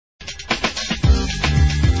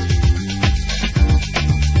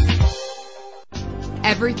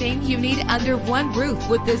Everything you need under one roof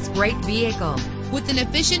with this great vehicle. With an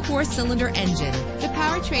efficient 4-cylinder engine, the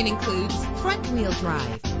powertrain includes front-wheel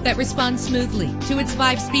drive that responds smoothly to its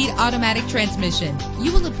 5-speed automatic transmission.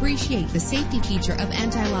 You will appreciate the safety feature of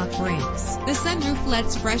anti-lock brakes. The sunroof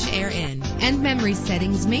lets fresh air in, and memory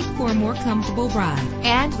settings make for a more comfortable ride.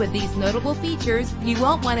 And with these notable features, you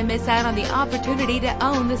won't want to miss out on the opportunity to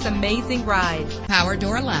own this amazing ride. Power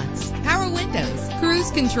door locks, power windows, cruise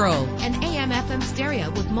control, an AM/FM stereo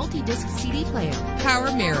with multi-disc CD player,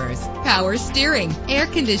 power mirrors, power steering, air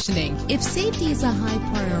conditioning. If safety is a high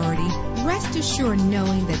priority, rest assured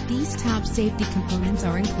knowing that these top safety components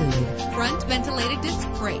are included: front ventilated disc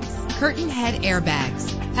brakes, curtain head airbags,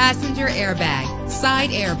 passenger airbag,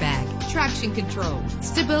 side airbag, traction control,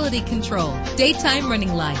 stability control, daytime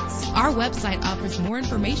running lights. Our website offers more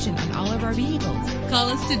information on all of our vehicles. Call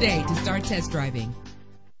us today to start test driving.